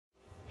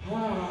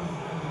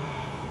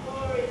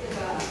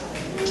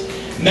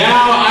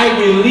Now I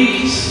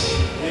release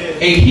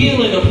a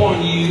healing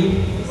upon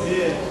you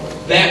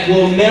that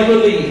will never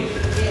leave.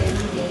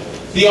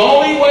 The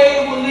only way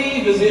it will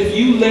leave is if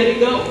you let it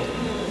go.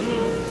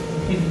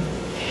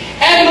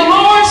 And the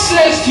Lord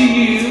says to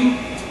you,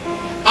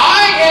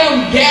 I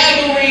am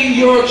gathering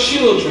your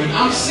children.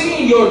 I'm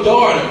seeing your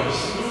daughters.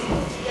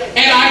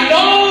 And I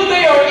know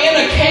they are in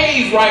a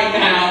cave right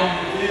now.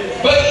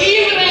 But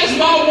even as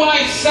my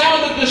wife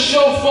sounded the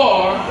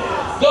shofar,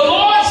 the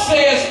Lord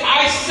says,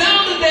 I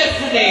sounded that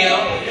for them,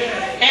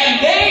 and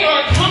they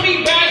are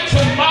coming back to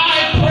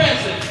my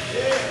presence.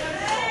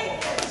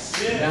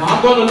 Now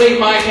I'm going to lay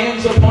my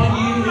hands upon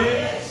you.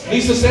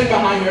 Lisa, stand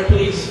behind her,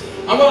 please.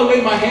 I'm going to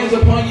lay my hands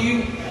upon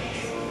you,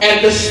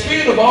 and the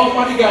Spirit of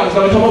Almighty God is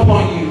going to come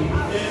upon you.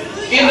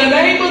 In the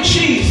name of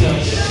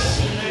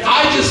Jesus,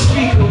 I just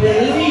speak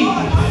relief.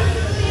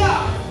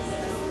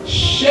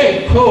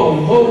 Sheko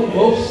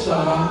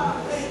Mosa.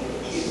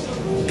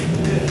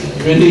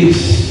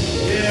 Release.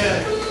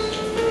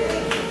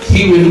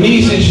 He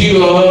releases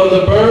you of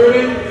the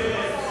burden.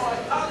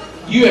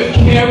 You have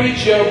carried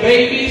your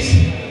babies,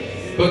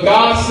 but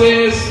God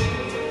says,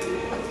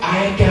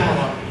 I got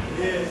them.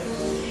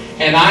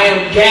 And I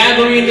am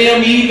gathering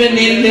them even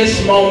in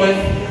this moment,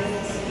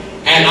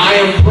 and I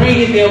am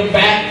bringing them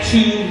back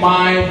to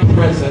my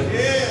presence.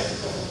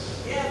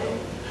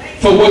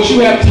 For what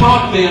you have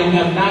taught them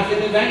have not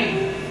been in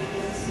vain.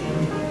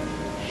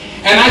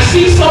 And I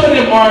see some of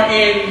them are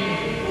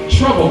in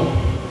trouble.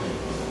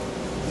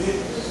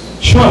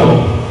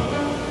 Trouble.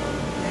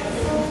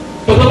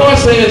 But the Lord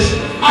says,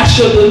 I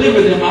shall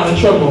deliver them out of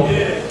trouble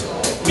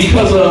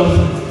because of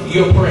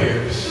your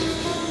prayers.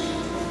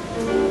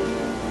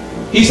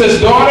 He says,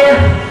 daughter,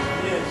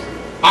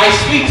 I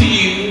speak to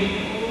you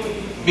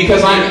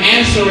because I'm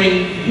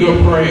answering your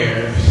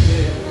prayers.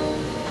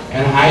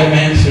 And I have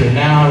answered.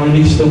 Now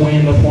release the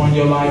wind upon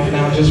your life.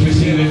 Now just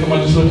receive it. Come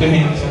on, just lift your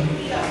hands.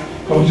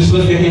 Come on, just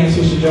lift your hands,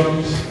 Sister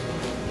Jones.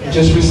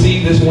 Just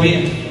receive this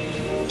wind.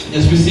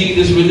 Just receive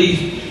this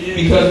relief.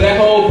 Because that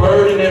whole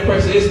burden, that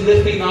pressure is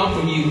lifting off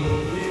of you.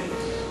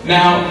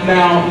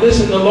 Now,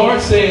 listen, the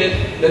Lord said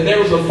that there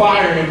was a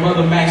fire in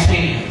Mother Mac's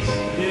hands.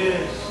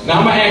 Now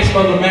I'm going to ask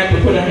Mother Mac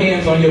to put her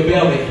hands on your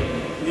belly.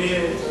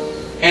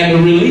 And the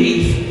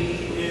relief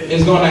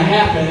is going to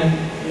happen.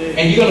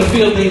 And you're going to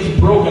feel things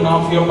broken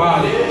off your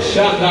body.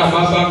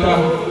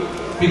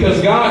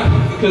 Because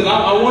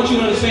I want you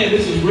to understand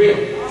this is real.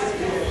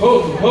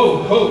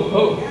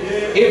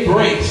 It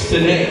breaks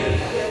today.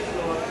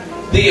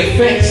 The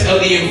effects of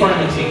the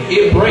infirmity,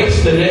 it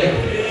breaks today.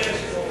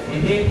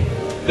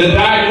 The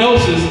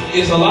diagnosis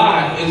is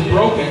alive, is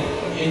broken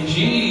in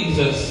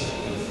Jesus.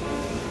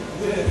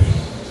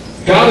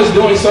 God is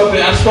doing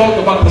something. I spoke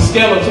about the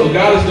skeletal.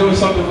 God is doing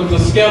something with the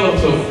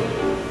skeletal.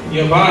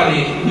 Your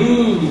body,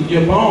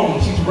 your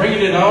bones. He's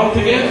bringing it all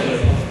together.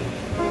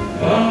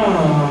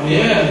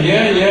 Yeah.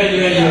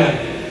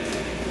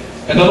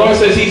 And the Lord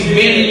says He's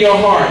mending your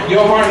heart.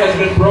 Your heart has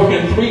been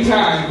broken 3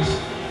 times.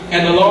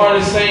 And the Lord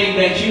is saying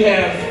that you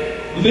have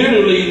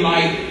literally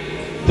like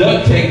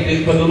duct taped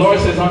it. But the Lord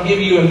says, I'm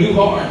giving you a new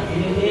heart.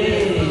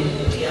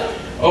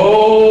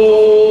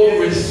 Oh,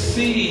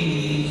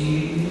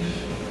 receive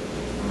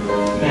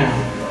now.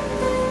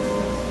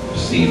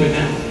 Receive it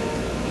now.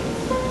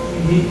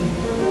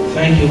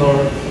 Thank you,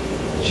 Lord.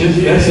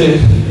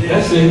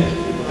 That's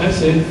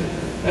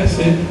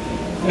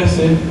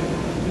it.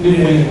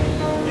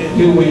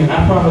 New wind.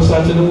 I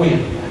prophesy to the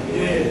wind.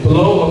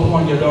 Blow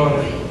upon your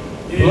daughter.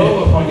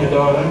 Blow upon your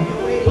daughter.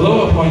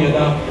 Blow upon your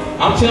daughter.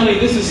 I'm telling you,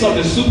 this is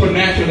something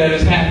supernatural that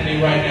is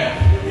happening right now.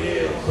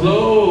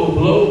 Blow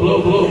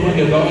upon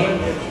your daughter.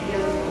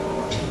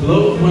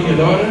 Blow upon your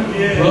daughter.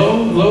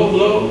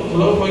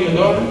 Blow upon your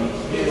daughter.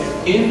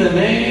 In the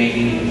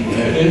name.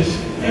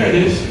 There it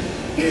is.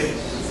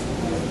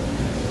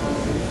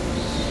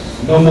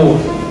 No more.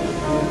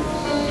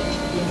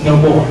 No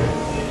more.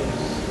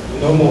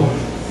 No more.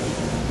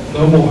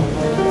 No more.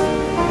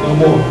 No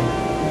more.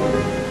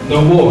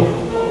 No more.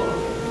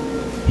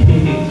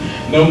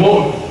 No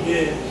more.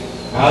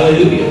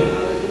 Hallelujah.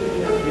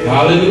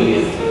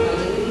 Hallelujah.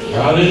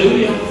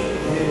 Hallelujah.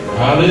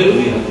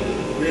 Hallelujah.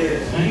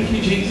 Thank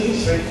you, Jesus.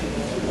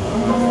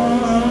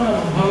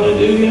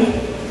 Hallelujah.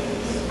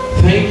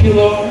 Thank you,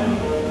 Lord.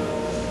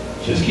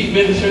 Just keep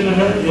ministering to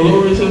her.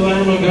 Glory to the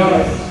Lamb of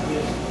God.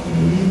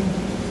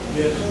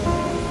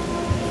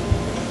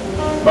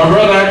 My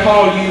brother, I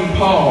call you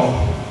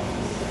Paul.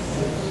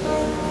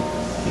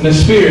 In the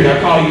spirit, I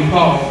call you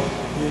Paul.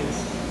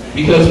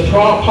 Because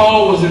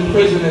Paul was in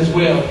prison as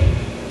well.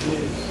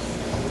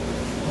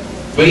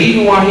 But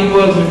even while he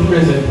was in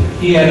prison,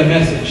 he had a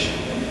message.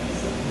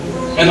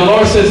 And the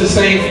Lord says the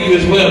same for you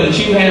as well, that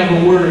you have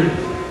a word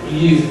for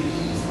you.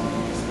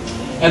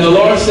 And the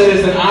Lord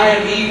says that I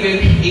am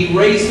even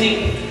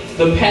erasing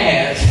the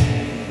past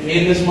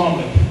in this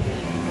moment.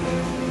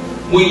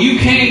 When you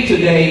came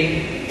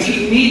today,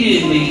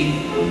 immediately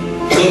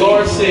the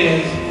Lord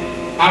says,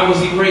 I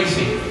was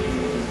erasing.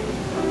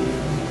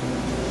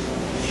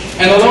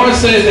 And the Lord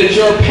says that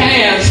your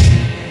past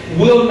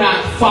will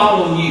not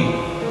follow you.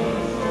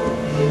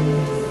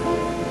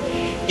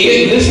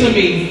 listen to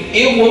me,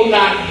 it will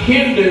not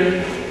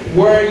hinder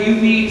where you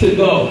need to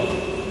go.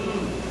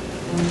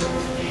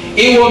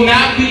 It will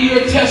not be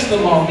your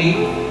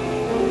testimony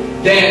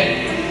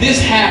that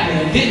this happened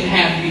and didn't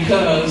happen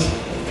because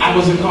I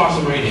was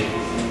incarcerated.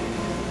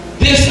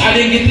 I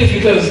didn't get this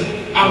because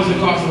I was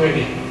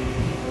incarcerated.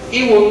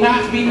 It will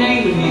not be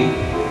named of you.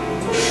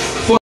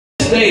 For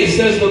this day,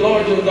 says the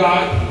Lord your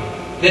God,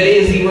 that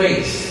is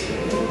erased.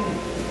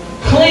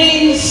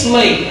 Clean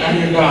slate, I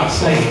hear God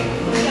saying,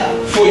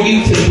 for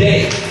you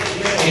today,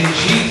 in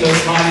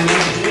Jesus' mighty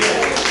name.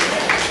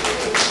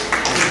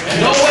 And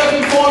no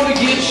weapon formed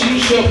against you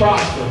shall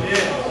prosper.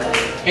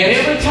 And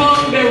every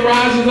tongue that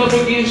rises up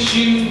against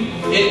you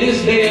in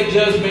this day of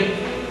judgment,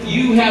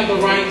 you have the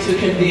right to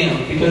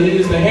condemn, because it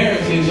is the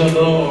heritage of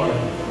the Lord.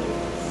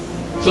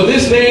 So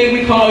this day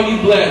we call you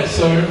blessed,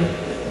 sir.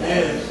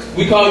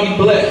 We call you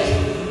blessed.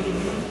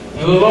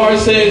 And the Lord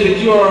says that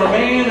you are a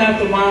man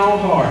after my own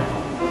heart.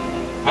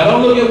 I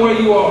don't look at where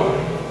you are.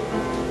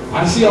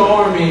 I see an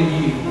army in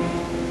you.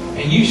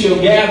 And you shall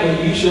gather,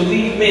 you shall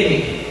lead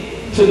many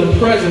to the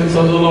presence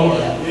of the Lord.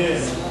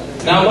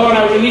 Now, Lord,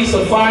 I release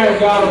a fire of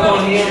God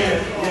upon him.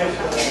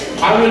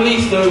 I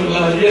release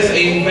this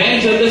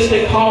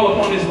evangelistic call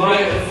upon his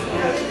life,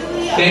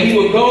 that he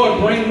will go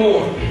and bring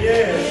more.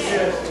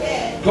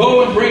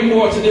 Go and bring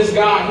more to this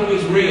God who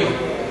is real.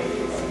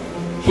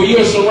 For you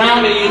are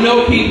surrounded, you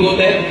know people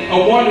that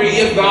are wondering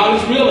if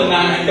God is real or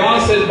not. And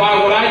God says, by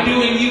what I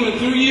do in you and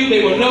through you,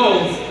 they will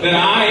know that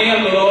I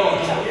am the Lord.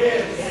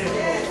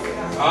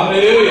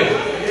 Hallelujah.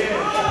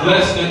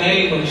 Bless the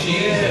name of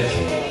Jesus.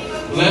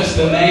 Bless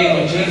the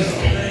name of Jesus.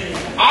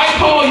 I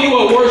call you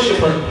a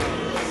worshiper.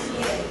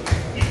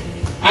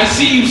 I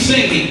see you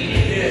singing.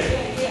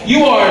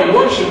 You are a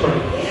worshiper.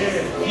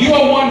 You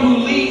are one who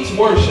leads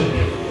worship.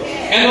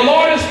 And the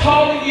Lord is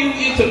calling you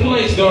into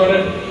place,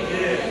 daughter,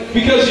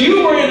 because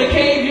you were in the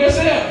cave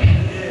yourself.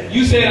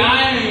 You said,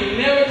 I ain't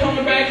never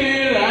coming back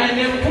here. I ain't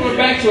never coming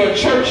back to a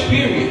church,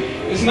 period.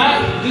 It's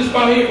not just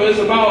about here, but it's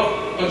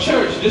about a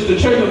church. Just the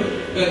church.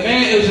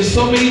 Man, it was just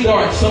so many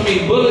darts, so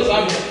many bullets.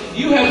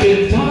 You have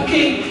been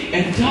ducking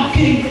and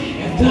ducking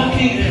and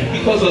ducking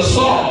because of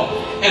Saul.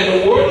 And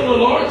the word of the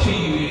Lord to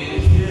you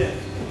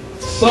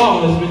is,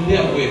 Saul has been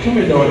dealt with. Come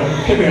here, daughter.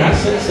 Come here. I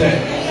sense that.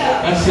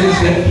 I sense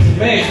that.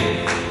 Man.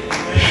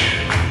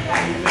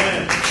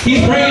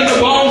 He's bringing the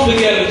bones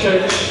together,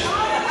 church.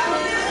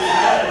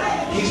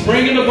 He's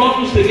bringing the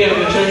bones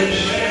together,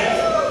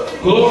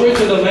 church. Glory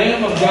to the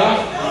Lamb of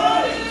God.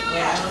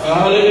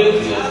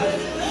 Hallelujah.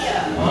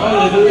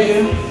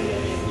 Hallelujah.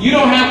 You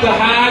don't have to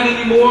hide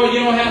anymore. You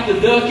don't have to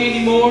duck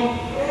anymore.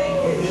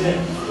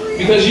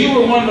 Because you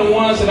were one of the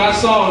ones that I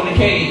saw in the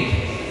cave.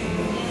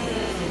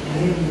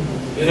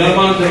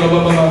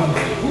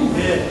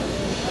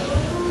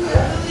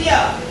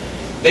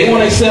 They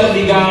want to accept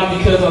me, God,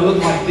 because I look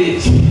like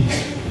this.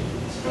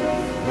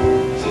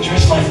 So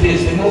dressed like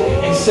this. They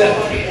won't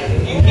accept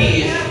you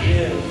here.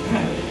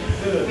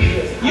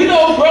 You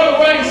know, Brother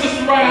Right and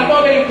Sister Right, I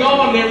know they've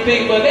gone and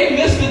everything, but they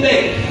missed the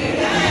day.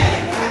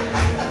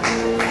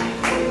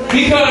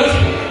 Because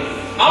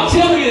I'm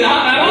telling you, I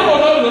don't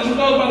know, I just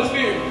know by the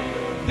Spirit.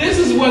 This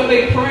is what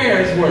their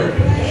prayers were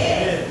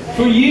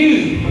for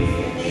you.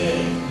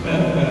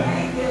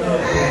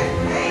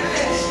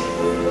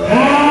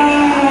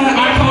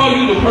 I call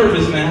you the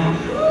purpose now.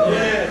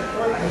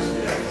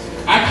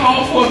 I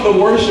call forth the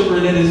worshiper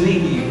that is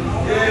in you.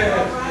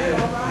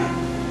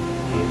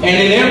 And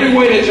in every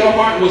way that your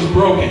heart was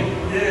broken,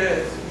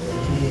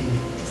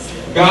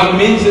 God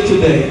mends it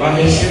today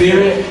by His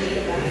Spirit.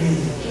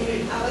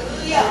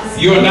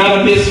 You are not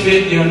a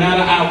misfit. You are not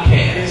an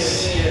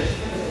outcast.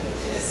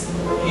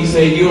 He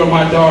said, you are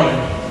my daughter.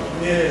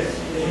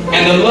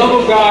 And the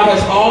love of God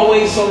has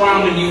always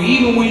surrounded you,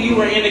 even when you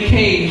were in a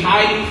cave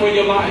hiding for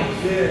your life.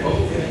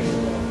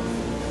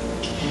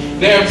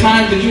 There are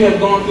times that you have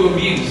gone through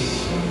abuse.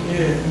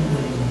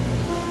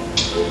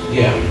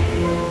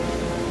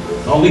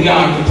 Only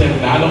God can tell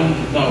me. I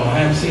don't know. I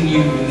haven't seen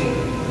you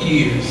in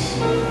years.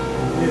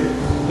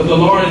 But the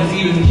Lord is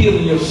even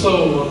healing your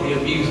soul of the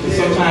abuse. Because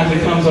sometimes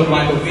it comes up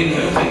like a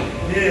videotape.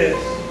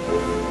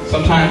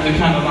 Sometimes it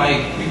kind of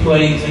like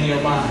replays in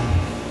your mind.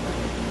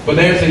 But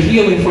there's a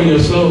healing for your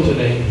soul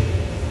today.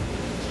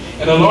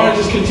 And the Lord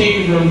just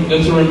continues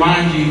to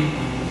remind you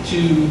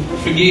to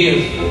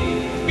forgive,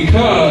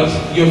 because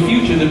your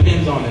future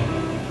depends on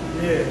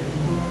it.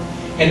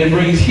 And it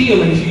brings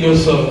healing to your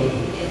soul.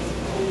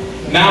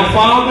 Now,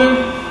 Father,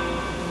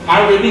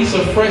 I release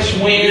a fresh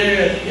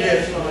wind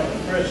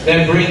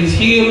that brings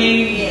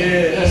healing.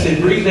 That's it.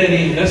 Breathe that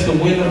in. That's the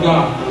wind of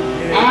God.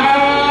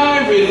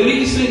 I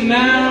release it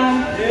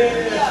now.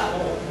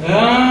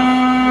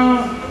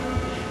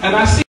 And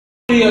I see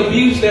the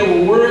abuse. There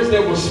were words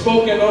that were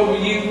spoken over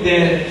you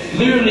that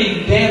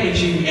literally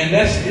damaged you. And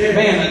that's,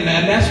 man,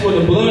 and that's where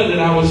the blood that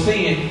I was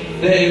seeing,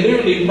 that it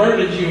literally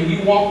murdered you, and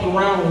you walked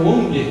around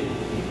wounded.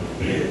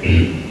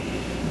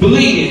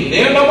 Bleeding.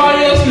 There,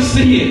 nobody else can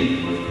see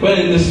it. But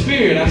in the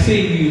spirit, I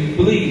see you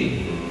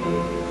bleeding.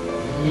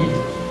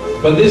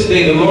 But this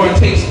day, the Lord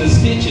takes the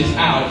stitches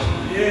out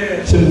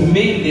to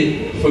mend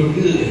it for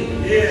good.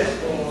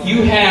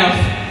 You have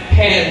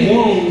had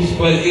wounds,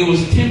 but it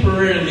was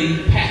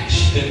temporarily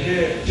patched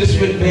and just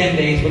with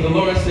band-aids. But the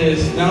Lord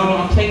says, no,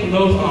 I'm taking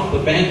those off, the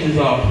bandages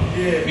off,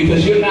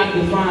 because you're not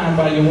defined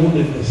by your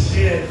woundedness.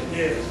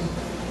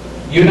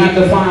 You're not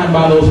defined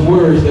by those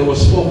words that were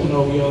spoken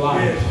over your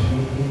life.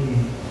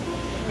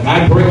 And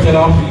I break that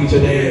off of you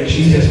today in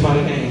Jesus'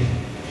 mighty name.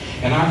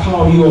 And I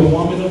call you a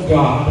woman of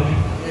God.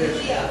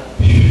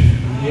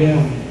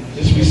 Yeah.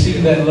 Just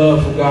receive that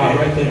love from God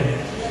right there.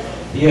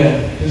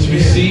 Yeah. Just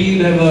receive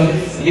that love.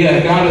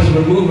 Yeah. God is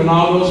removing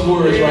all those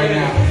words right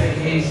now.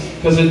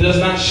 Because it does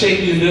not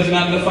shape you. It does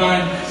not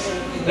define.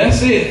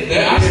 That's it.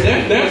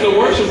 There's a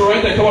worshiper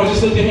right there. Come on.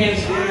 Just lift your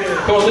hands.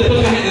 Come on. Lift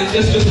your hands.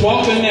 Just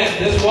walk in that.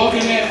 Just walk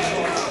in that.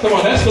 Come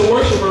on. That's the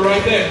worshiper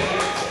right there.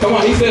 Come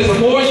on. He says the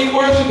more you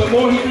worship, the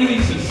more he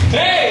releases.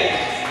 Hey!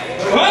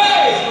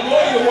 Hey! The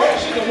more you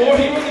worship, the more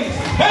he releases.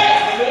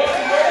 Hey! The more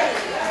you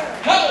worship.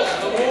 Oh,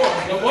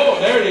 the more.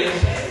 There it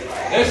is.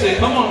 That's it.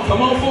 Come on.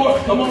 Come on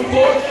forth. Come on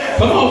forth.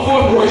 Come on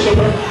forth,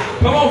 worshiper.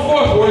 Come on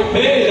forth, worship.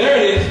 Hey, there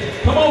it is.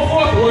 Come on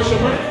forth,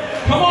 worshiper.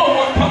 Come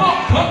on, come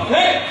on. Come.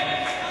 Hey!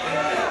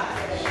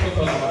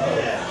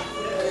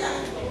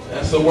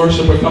 That's the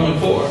worshiper coming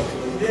forth.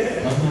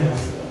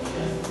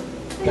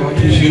 God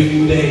gives you a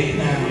new day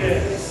now.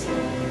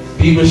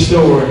 Be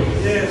restored.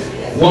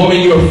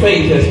 Woman, your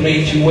faith has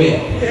made you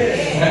well.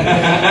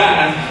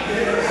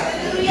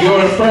 Your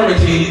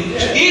infirmity,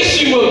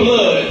 issue of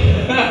blood.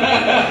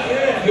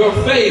 Your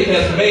faith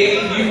has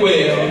made you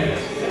well.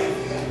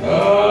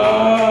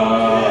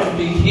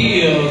 Be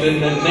healed in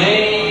the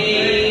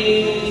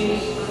name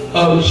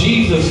of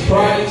Jesus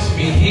Christ.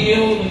 Be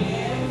healed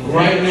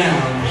right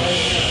now.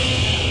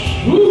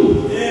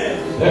 Woo.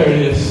 There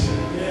it is.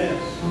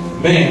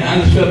 Man, I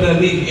just felt that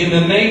leak. In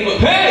the name of,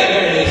 hey,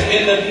 there it is.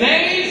 In the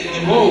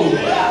name, whoa.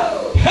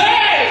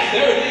 Hey,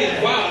 there it is.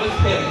 Wow, that's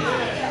heavy.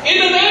 In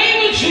the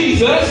name of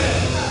Jesus.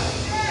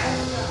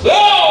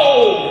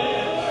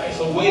 Oh, it's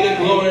a weight of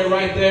glory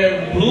right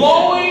there.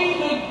 Blowing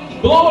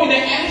the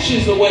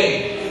ashes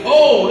away.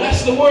 Oh,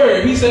 that's the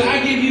word. He said,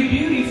 I give you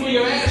beauty for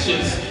your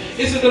ashes.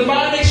 It's a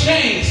divine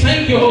exchange.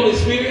 Thank you, Holy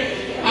Spirit.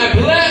 I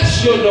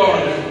bless your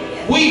daughter.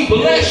 We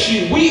bless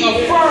you. We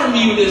affirm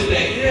you this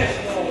day.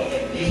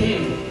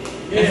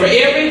 And for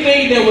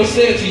everything that was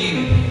said to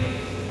you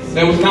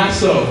that was not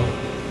so,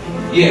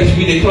 yes,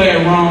 we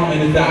declare wrong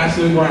and it dies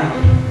to the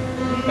ground.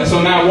 And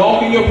so now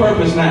walk in your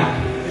purpose now.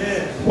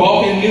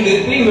 Walk in new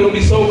things that will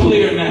be so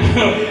clear now.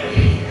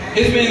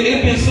 It's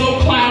been so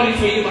cloudy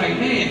for you, like,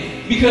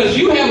 man, because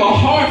you have a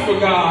heart for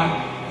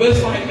God, but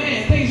it's like,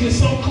 man, things are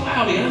so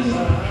cloudy.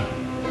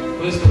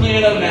 But it's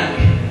clearing up now.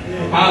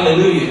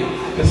 Hallelujah.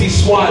 Because he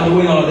swatted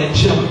away all that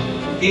junk.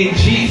 In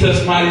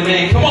Jesus' mighty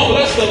name. Come on,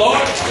 bless the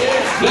Lord.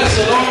 Bless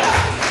the Lord.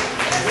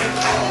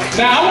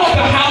 Now, I want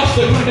the house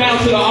to come down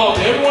to the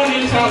altar. Everyone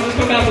in this house, let's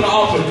come down to the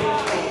altar.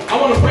 I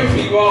want to pray for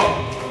you all.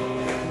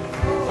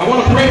 I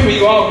want to pray for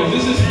you all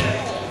because this is,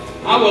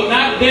 I will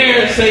not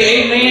dare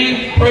say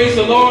amen, praise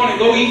the Lord, and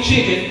go eat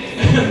chicken.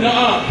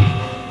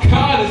 Nuh-uh.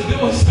 God is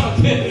doing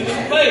something in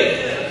this place.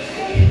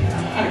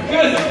 My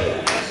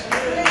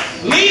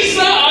goodness.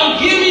 Lisa, I'm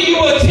giving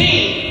you a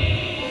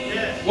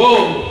team.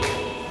 Whoa.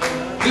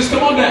 Just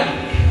come on down.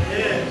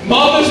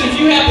 Mothers, if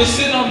you have to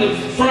sit on the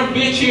front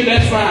bench here,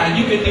 that's fine.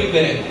 You can do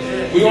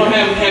that. We won't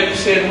have you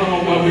sit at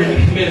home while we're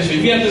in ministry.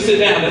 If you have to sit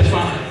down, that's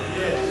fine.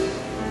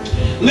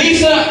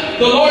 Lisa,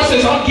 the Lord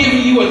says, I'm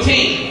giving you a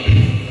team.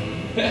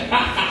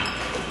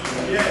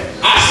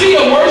 I see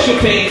a worship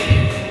team.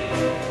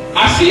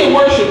 I see a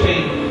worship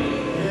team.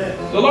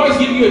 The Lord's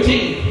giving you a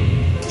team.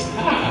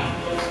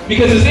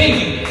 Because it's in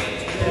you.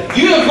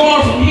 You have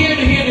gone from here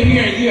to here to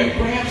here, and you have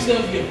grabbed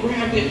stuff, you have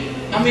grabbed it.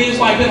 I mean, it's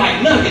like been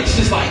like nuggets,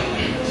 just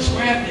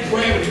grab it,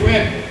 grab it,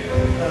 grab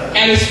it.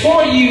 And it's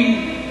for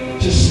you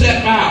to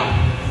step out.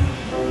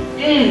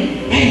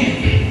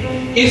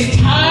 Man, it's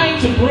time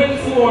to bring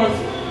forth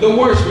the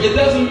worship. It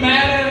doesn't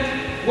matter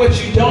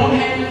what you don't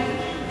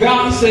have.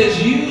 God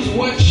says use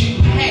what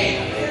you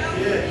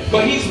have.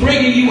 But he's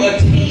bringing you a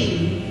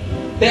team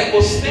that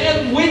will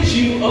stand with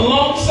you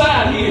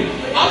alongside here.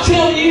 I'm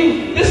telling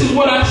you, this is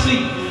what I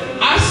see.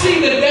 I see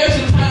that there's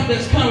a time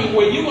that's coming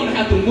where you're going to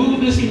have to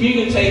move this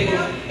communion table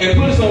and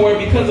put it somewhere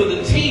because of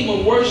the team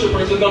of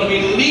worshipers that are going to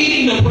be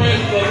leading the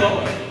praise of the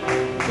Lord.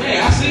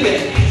 Man, I see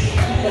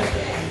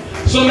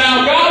that. So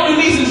now God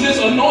releases this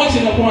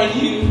anointing upon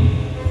you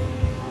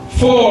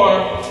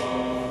for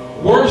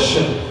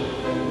worship.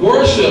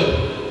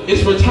 Worship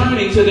is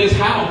returning to this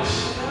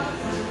house.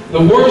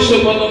 The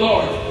worship of the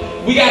Lord.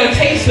 We got a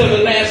taste of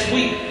it last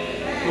week.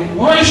 The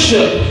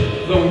worship.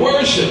 The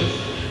worship.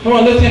 Come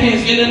on, lift your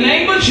hands. In the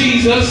name of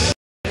Jesus.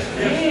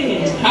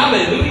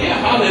 Hallelujah,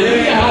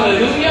 hallelujah,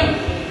 hallelujah,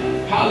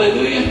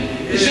 hallelujah.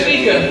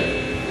 Shanika,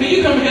 can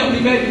you come and help me,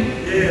 baby?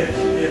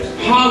 Yes.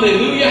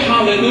 Hallelujah,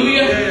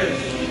 hallelujah.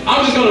 Yes.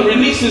 I'm just going to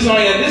release this on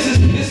you.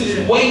 This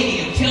is weighty.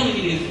 I'm telling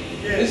you this.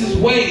 Yes. This is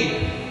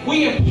weighty.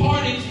 We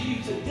imparted